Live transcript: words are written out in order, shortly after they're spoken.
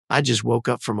I just woke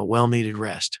up from a well-needed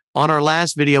rest. On our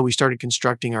last video, we started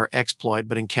constructing our exploit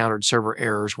but encountered server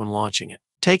errors when launching it.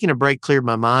 Taking a break cleared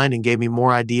my mind and gave me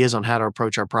more ideas on how to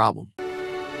approach our problem.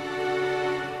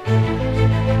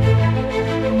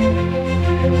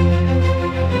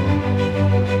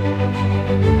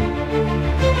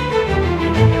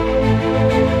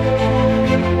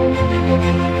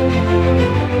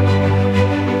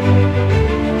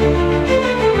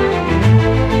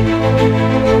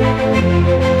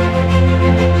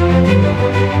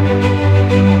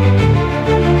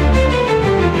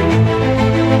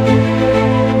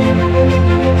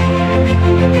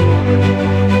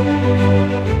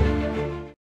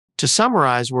 To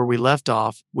summarize where we left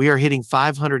off, we are hitting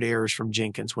 500 errors from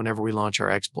Jenkins whenever we launch our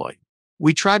exploit.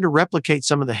 We tried to replicate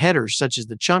some of the headers, such as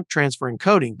the chunk transfer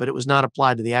encoding, but it was not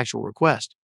applied to the actual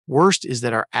request. Worst is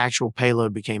that our actual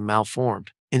payload became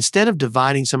malformed. Instead of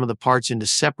dividing some of the parts into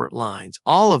separate lines,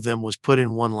 all of them was put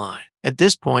in one line. At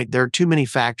this point, there are too many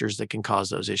factors that can cause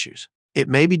those issues. It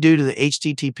may be due to the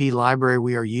HTTP library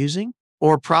we are using,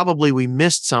 or probably we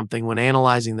missed something when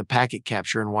analyzing the packet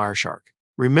capture in Wireshark.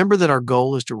 Remember that our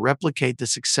goal is to replicate the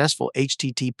successful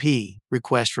HTTP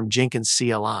request from Jenkins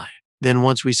CLI. Then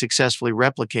once we successfully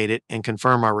replicate it and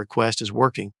confirm our request is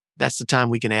working, that's the time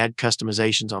we can add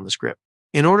customizations on the script.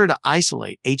 In order to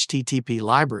isolate HTTP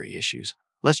library issues,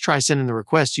 let's try sending the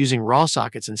request using raw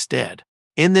sockets instead.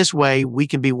 In this way, we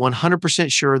can be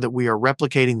 100% sure that we are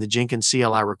replicating the Jenkins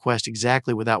CLI request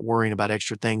exactly without worrying about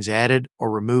extra things added or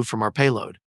removed from our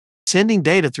payload. Sending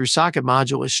data through socket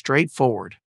module is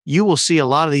straightforward. You will see a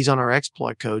lot of these on our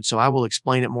exploit code, so I will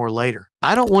explain it more later.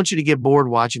 I don't want you to get bored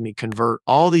watching me convert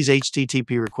all these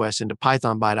HTTP requests into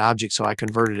Python byte objects, so I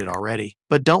converted it already.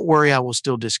 But don't worry, I will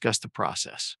still discuss the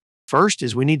process. First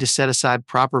is we need to set aside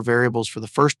proper variables for the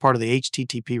first part of the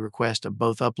HTTP request of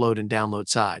both upload and download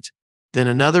sides. Then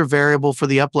another variable for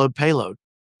the upload payload.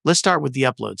 Let's start with the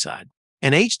upload side.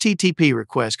 An HTTP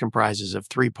request comprises of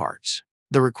 3 parts: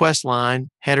 the request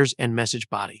line, headers, and message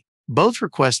body. Both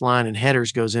request line and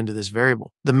headers goes into this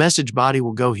variable. The message body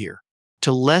will go here.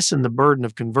 To lessen the burden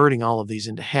of converting all of these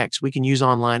into hex, we can use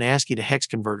online ASCII to hex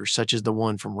converters such as the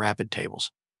one from Rapid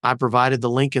Tables. I provided the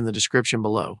link in the description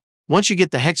below. Once you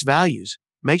get the hex values,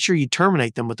 make sure you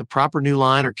terminate them with the proper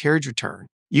Newline or carriage return.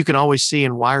 You can always see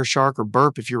in Wireshark or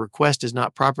Burp if your request is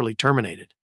not properly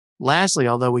terminated. Lastly,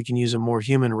 although we can use a more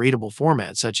human readable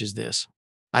format such as this,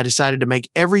 I decided to make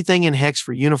everything in hex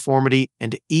for uniformity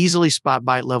and to easily spot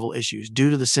byte level issues due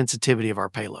to the sensitivity of our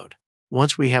payload.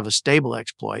 Once we have a stable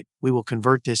exploit, we will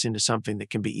convert this into something that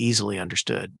can be easily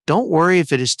understood. Don't worry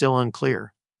if it is still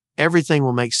unclear. Everything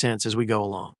will make sense as we go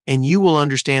along, and you will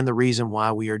understand the reason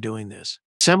why we are doing this.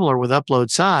 Similar with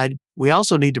upload side, we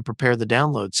also need to prepare the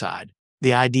download side.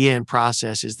 The idea and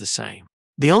process is the same.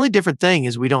 The only different thing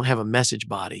is we don't have a message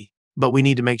body, but we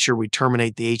need to make sure we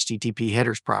terminate the HTTP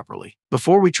headers properly.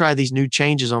 Before we try these new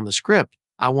changes on the script,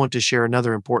 I want to share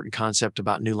another important concept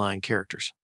about Newline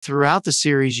characters. Throughout the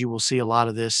series, you will see a lot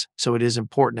of this, so it is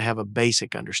important to have a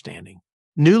basic understanding.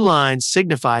 Newline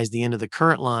signifies the end of the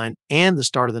current line and the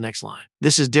start of the next line.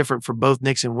 This is different for both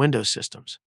Unix and Windows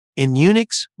systems. In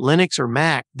Unix, Linux, or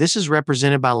Mac, this is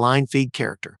represented by line feed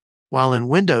character, while in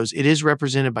Windows, it is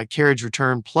represented by carriage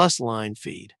return plus line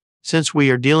feed. Since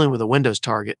we are dealing with a Windows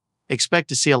target, expect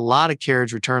to see a lot of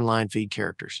carriage return line feed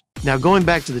characters. Now going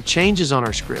back to the changes on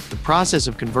our script, the process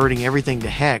of converting everything to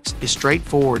hex is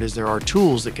straightforward as there are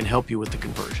tools that can help you with the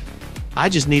conversion. I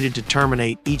just needed to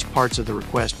terminate each parts of the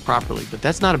request properly, but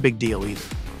that's not a big deal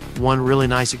either. One really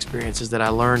nice experience is that I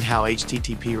learned how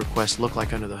HTTP requests look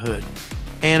like under the hood.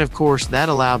 And of course, that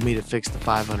allowed me to fix the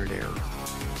 500 error.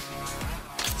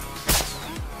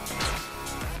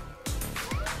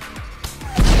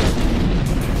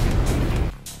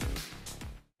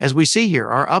 As we see here,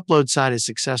 our upload side is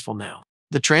successful now.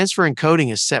 The transfer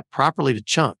encoding is set properly to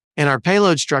chunk, and our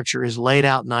payload structure is laid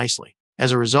out nicely.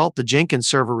 As a result, the Jenkins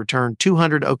server returned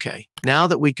 200 OK. Now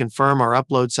that we confirm our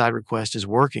upload side request is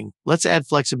working, let's add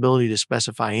flexibility to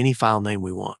specify any file name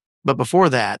we want. But before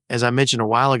that, as I mentioned a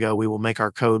while ago, we will make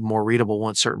our code more readable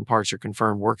once certain parts are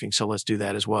confirmed working, so let's do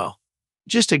that as well.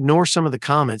 Just ignore some of the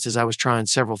comments as I was trying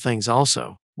several things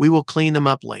also. We will clean them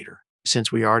up later.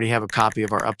 Since we already have a copy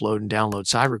of our upload and download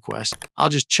side request, I'll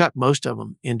just chuck most of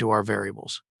them into our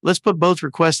variables. Let's put both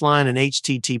request line and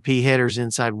HTTP headers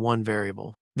inside one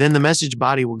variable. Then the message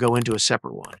body will go into a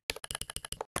separate one.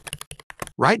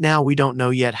 Right now, we don't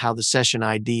know yet how the session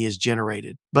ID is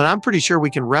generated, but I'm pretty sure we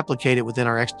can replicate it within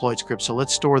our exploit script, so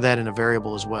let's store that in a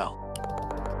variable as well.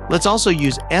 Let's also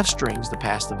use f-strings to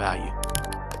pass the value.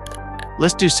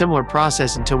 Let's do similar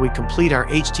process until we complete our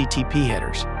HTTP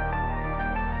headers.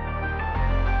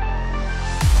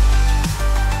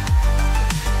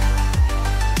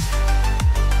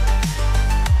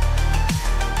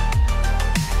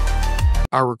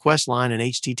 Our request line and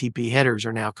HTTP headers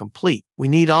are now complete. We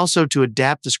need also to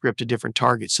adapt the script to different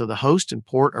targets, so the host and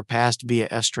port are passed via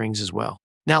fstrings as well.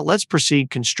 Now let's proceed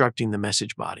constructing the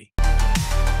message body.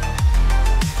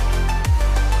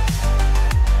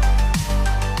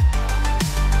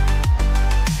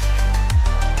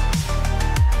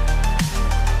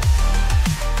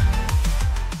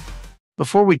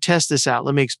 Before we test this out,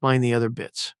 let me explain the other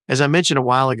bits. As I mentioned a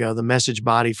while ago, the message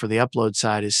body for the upload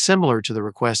side is similar to the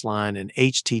request line and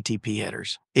HTTP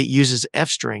headers. It uses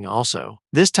fstring also.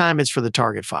 This time it's for the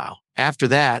target file. After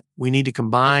that, we need to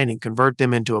combine and convert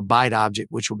them into a byte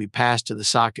object, which will be passed to the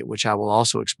socket, which I will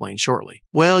also explain shortly.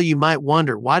 Well, you might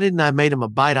wonder, why didn't I make them a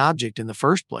byte object in the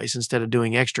first place instead of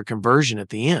doing extra conversion at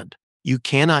the end? You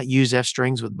cannot use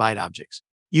fstrings with byte objects.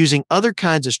 Using other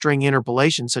kinds of string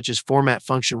interpolation, such as format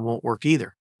function, won't work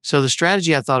either. So the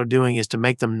strategy I thought of doing is to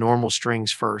make them normal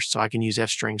strings first, so I can use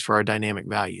fstrings for our dynamic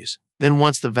values. Then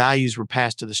once the values were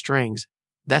passed to the strings,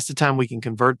 that's the time we can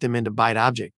convert them into byte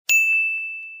object.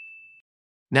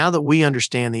 Now that we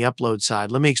understand the upload side,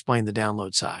 let me explain the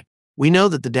download side. We know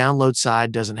that the download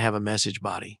side doesn't have a message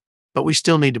body, but we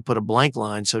still need to put a blank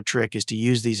line, so trick is to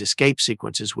use these escape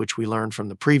sequences, which we learned from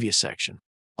the previous section.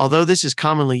 Although this is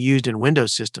commonly used in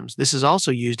Windows systems, this is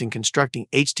also used in constructing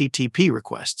HTTP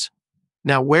requests.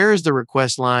 Now, where is the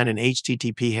request line and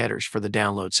HTTP headers for the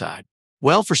download side?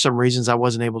 Well, for some reasons I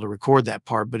wasn't able to record that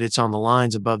part, but it's on the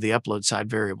lines above the upload side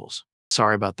variables.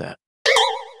 Sorry about that.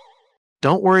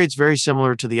 Don't worry, it's very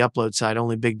similar to the upload side,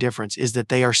 only big difference is that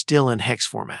they are still in hex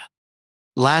format.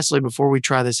 Lastly, before we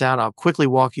try this out, I'll quickly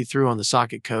walk you through on the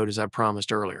socket code as I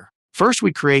promised earlier. First,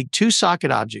 we create two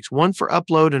socket objects, one for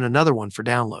upload and another one for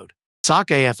download.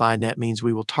 SockAFINet means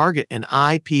we will target an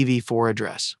IPv4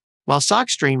 address, while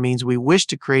SockStream means we wish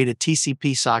to create a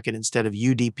TCP socket instead of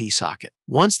UDP socket.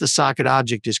 Once the socket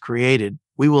object is created,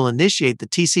 we will initiate the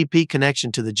TCP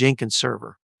connection to the Jenkins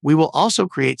server. We will also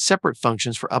create separate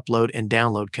functions for upload and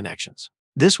download connections.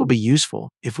 This will be useful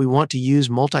if we want to use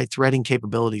multi-threading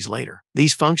capabilities later.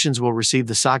 These functions will receive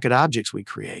the socket objects we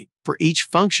create. For each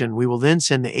function, we will then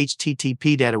send the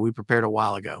HTTP data we prepared a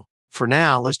while ago. For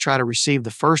now, let's try to receive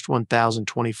the first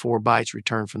 1024 bytes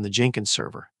returned from the Jenkins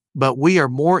server. But we are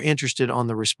more interested on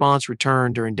the response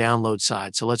returned during download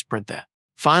side, so let's print that.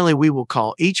 Finally, we will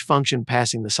call each function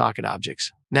passing the socket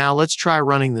objects. Now let's try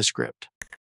running the script.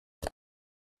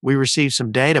 We receive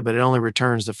some data, but it only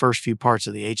returns the first few parts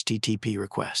of the HTTP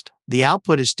request. The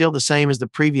output is still the same as the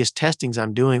previous testings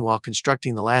I'm doing while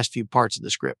constructing the last few parts of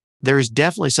the script. There is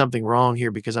definitely something wrong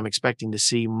here because I'm expecting to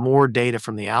see more data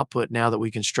from the output now that we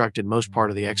constructed most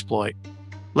part of the exploit.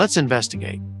 Let's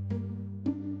investigate.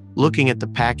 Looking at the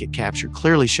packet capture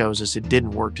clearly shows us it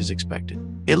didn't work as expected.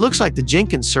 It looks like the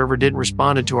Jenkins server didn't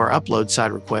respond to our upload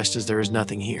side request, as there is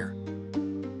nothing here.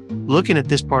 Looking at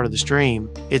this part of the stream,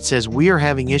 it says we are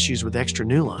having issues with extra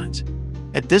new lines.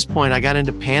 At this point, I got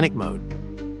into panic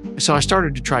mode, so I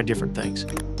started to try different things.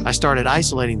 I started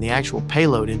isolating the actual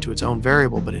payload into its own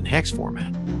variable, but in hex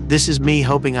format. This is me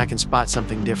hoping I can spot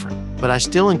something different, but I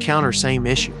still encounter same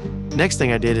issue. Next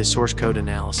thing I did is source code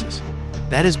analysis.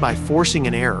 That is by forcing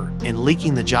an error and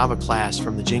leaking the Java class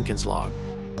from the Jenkins log.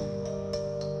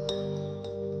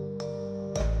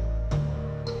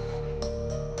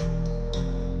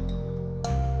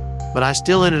 But I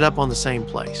still ended up on the same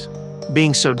place.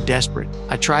 Being so desperate,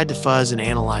 I tried to fuzz and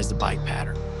analyze the byte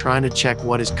pattern, trying to check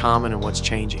what is common and what's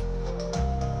changing.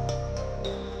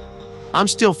 I'm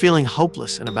still feeling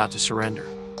hopeless and about to surrender.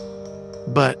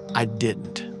 But I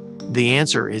didn't. The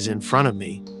answer is in front of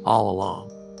me all along.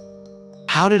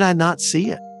 How did I not see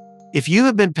it? If you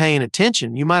have been paying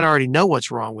attention, you might already know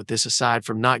what's wrong with this aside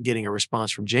from not getting a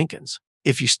response from Jenkins.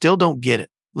 If you still don't get it,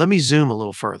 let me zoom a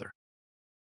little further.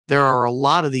 There are a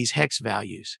lot of these hex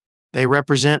values. They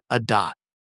represent a dot.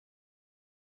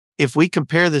 If we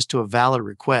compare this to a valid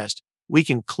request, we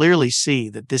can clearly see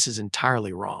that this is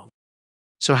entirely wrong.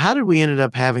 So how did we end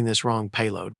up having this wrong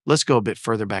payload? Let's go a bit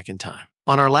further back in time.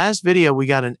 On our last video, we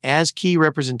got an ASCII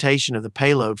representation of the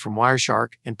payload from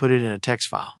Wireshark and put it in a text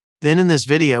file. Then in this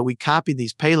video, we copied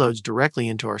these payloads directly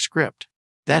into our script.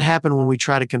 That happened when we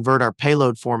tried to convert our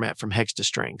payload format from hex to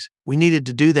strings. We needed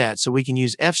to do that so we can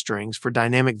use fstrings for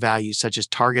dynamic values such as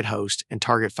target host and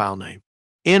target file name.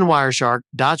 In Wireshark,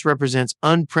 dots represents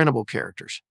unprintable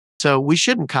characters, so we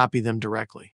shouldn't copy them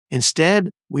directly. Instead,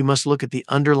 we must look at the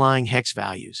underlying hex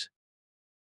values.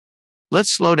 Let's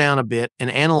slow down a bit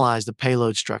and analyze the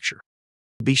payload structure.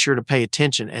 Be sure to pay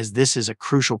attention, as this is a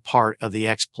crucial part of the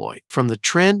exploit. From the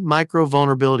trend micro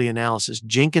vulnerability analysis,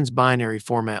 Jenkins binary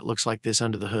format looks like this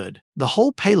under the hood. The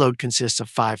whole payload consists of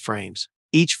 5 frames.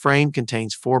 Each frame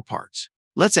contains 4 parts.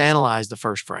 Let's analyze the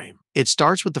first frame. It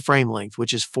starts with the frame length,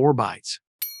 which is 4 bytes.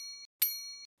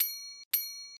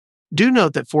 Do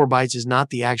note that 4 bytes is not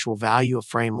the actual value of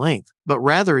frame length, but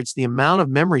rather it's the amount of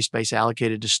memory space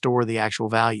allocated to store the actual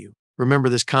value. Remember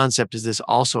this concept as this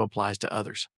also applies to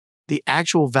others. The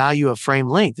actual value of frame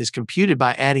length is computed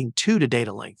by adding 2 to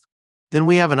data length. Then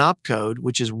we have an opcode,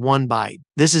 which is 1 byte.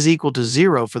 This is equal to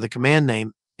 0 for the command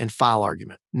name and file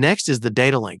argument. Next is the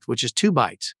data length, which is 2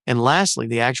 bytes. And lastly,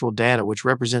 the actual data, which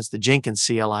represents the Jenkins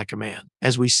CLI command.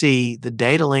 As we see, the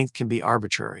data length can be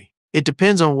arbitrary. It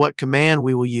depends on what command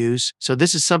we will use, so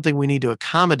this is something we need to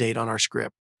accommodate on our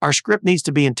script. Our script needs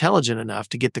to be intelligent enough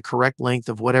to get the correct length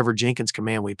of whatever Jenkins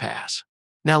command we pass.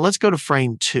 Now let's go to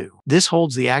frame 2. This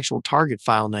holds the actual target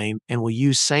file name and will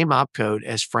use same opcode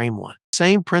as frame 1.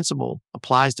 Same principle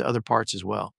applies to other parts as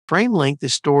well. Frame length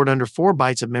is stored under 4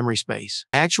 bytes of memory space.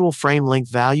 Actual frame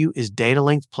length value is data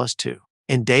length plus 2.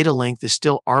 And data length is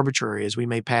still arbitrary as we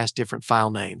may pass different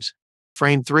file names.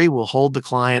 Frame 3 will hold the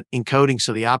client encoding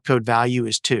so the opcode value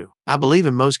is 2. I believe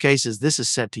in most cases this is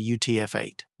set to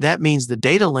UTF-8. That means the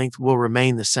data length will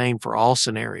remain the same for all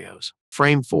scenarios.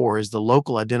 Frame 4 is the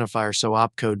local identifier, so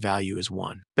opcode value is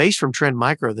 1. Based from Trend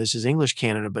Micro, this is English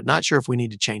Canada, but not sure if we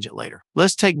need to change it later.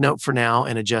 Let's take note for now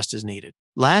and adjust as needed.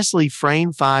 Lastly,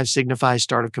 frame 5 signifies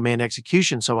start of command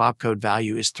execution, so opcode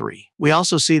value is 3. We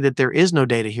also see that there is no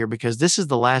data here because this is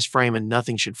the last frame and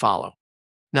nothing should follow.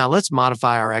 Now let's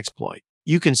modify our exploit.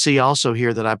 You can see also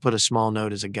here that I put a small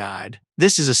note as a guide.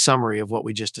 This is a summary of what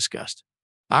we just discussed.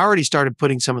 I already started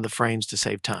putting some of the frames to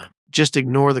save time. Just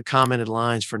ignore the commented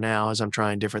lines for now as I'm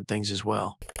trying different things as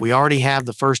well. We already have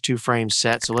the first 2 frames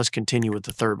set, so let's continue with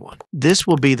the third one. This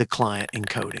will be the client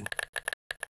encoding.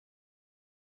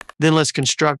 Then let's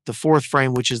construct the 4th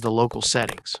frame, which is the local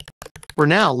settings. For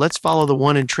now, let's follow the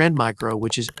one in Trend Micro,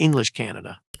 which is English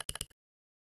Canada.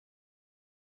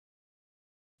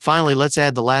 Finally, let's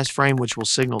add the last frame, which will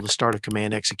signal the start of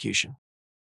command execution.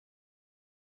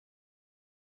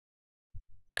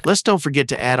 Let's don't forget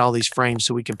to add all these frames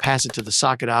so we can pass it to the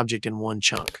socket object in one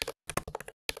chunk.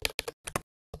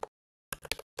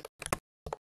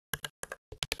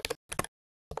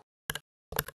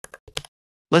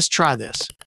 Let's try this.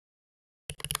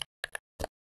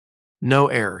 No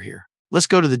error here. Let's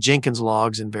go to the Jenkins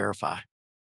logs and verify.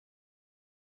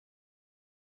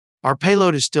 Our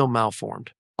payload is still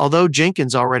malformed. Although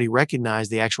Jenkins already recognized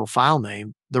the actual file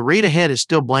name, the readahead is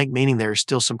still blank, meaning there is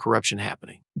still some corruption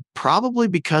happening. Probably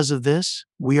because of this,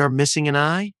 we are missing an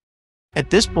I. At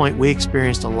this point, we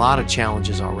experienced a lot of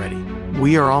challenges already.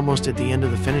 We are almost at the end of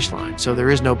the finish line, so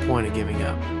there is no point of giving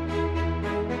up.